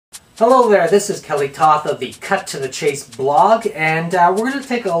Hello there, this is Kelly Toth of the Cut to the Chase blog, and we're going to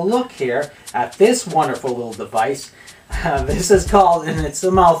take a look here at this wonderful little device. This is called, and it's a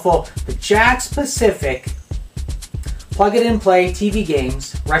mouthful, the Jakks Pacific Plug-It-In-Play TV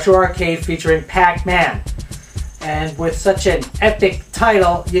Games Retro Arcade featuring Pac-Man. And with such an epic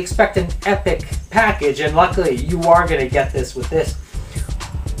title, you expect an epic package, and luckily you are going to get this with this.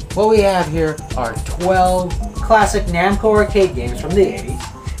 What we have here are 12 classic Namco arcade games from the 80s.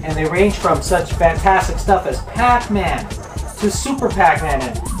 And they range from such fantastic stuff as Pac-Man to Super Pac-Man.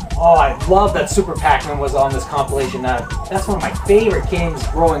 And oh, I love that Super Pac-Man was on this compilation. That's one of my favorite games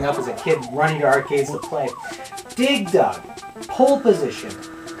growing up as a kid, running to arcades to play. Dig Dug, Pole Position,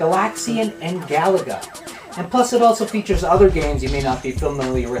 Galaxian, and Galaga. And plus it also features other games you may not be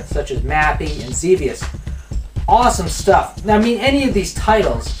familiar with, such as Mappy and Xevious. Awesome stuff. Now, I mean, any of these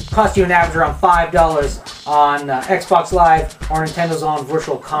titles cost you an average around $5 on Xbox Live or Nintendo's own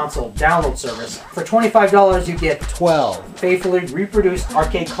Virtual Console download service. For $25, you get 12 faithfully reproduced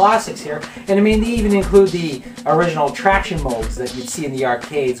arcade classics here. And I mean, they even include the original traction modes that you'd see in the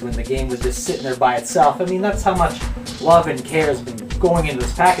arcades when the game was just sitting there by itself. I mean, that's how much love and care has been going into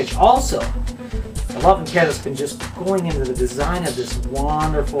this package. Also, the love and care that's been just going into the design of this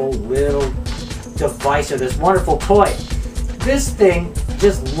wonderful little device, or this wonderful toy. This thing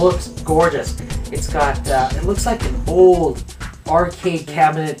just looks gorgeous. It's got, it looks like an old arcade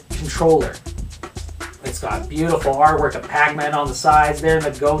cabinet controller. It's got beautiful artwork of Pac-Man on the sides there and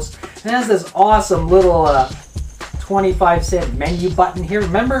the ghost. And it has this awesome little 25-cent menu button here.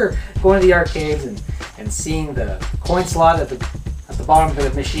 Remember going to the arcades and seeing the coin slot at the bottom of the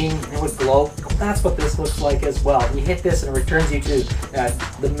machine, and it would glow? That's what this looks like as well. You hit this and it returns you to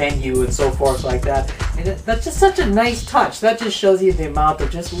the menu and so forth like that. And that's just such a nice touch. That just shows you the amount of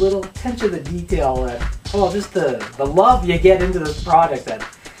just little attention to detail, just the love you get into this product that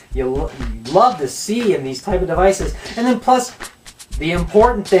you love to see in these type of devices. And then plus, the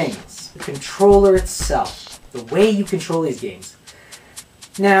important things, the controller itself, the way you control these games.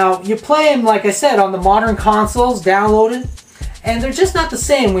 Now, you play them, like I said, on the modern consoles, downloaded. And they're just not the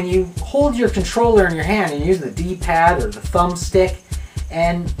same when you hold your controller in your hand and use the D-pad or the thumbstick.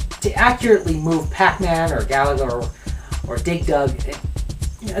 And to accurately move Pac-Man or Galaga or Dig Dug,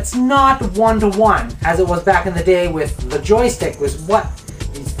 it's not one-to-one as it was back in the day with the joystick, was what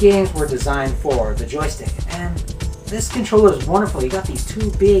these games were designed for, the joystick. And this controller is wonderful. You got these two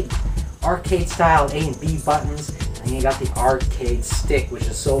big arcade-style A and B buttons, and then you got the arcade stick, which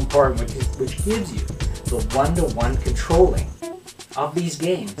is so important, which gives you the one-to-one controlling of these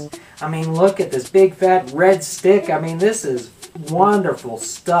games. I mean, look at this big fat red stick. I mean, this is wonderful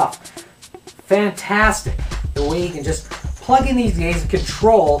stuff. Fantastic. The way you can just plug in these games,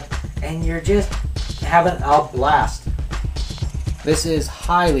 control, and you're just having a blast. This is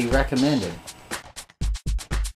highly recommended.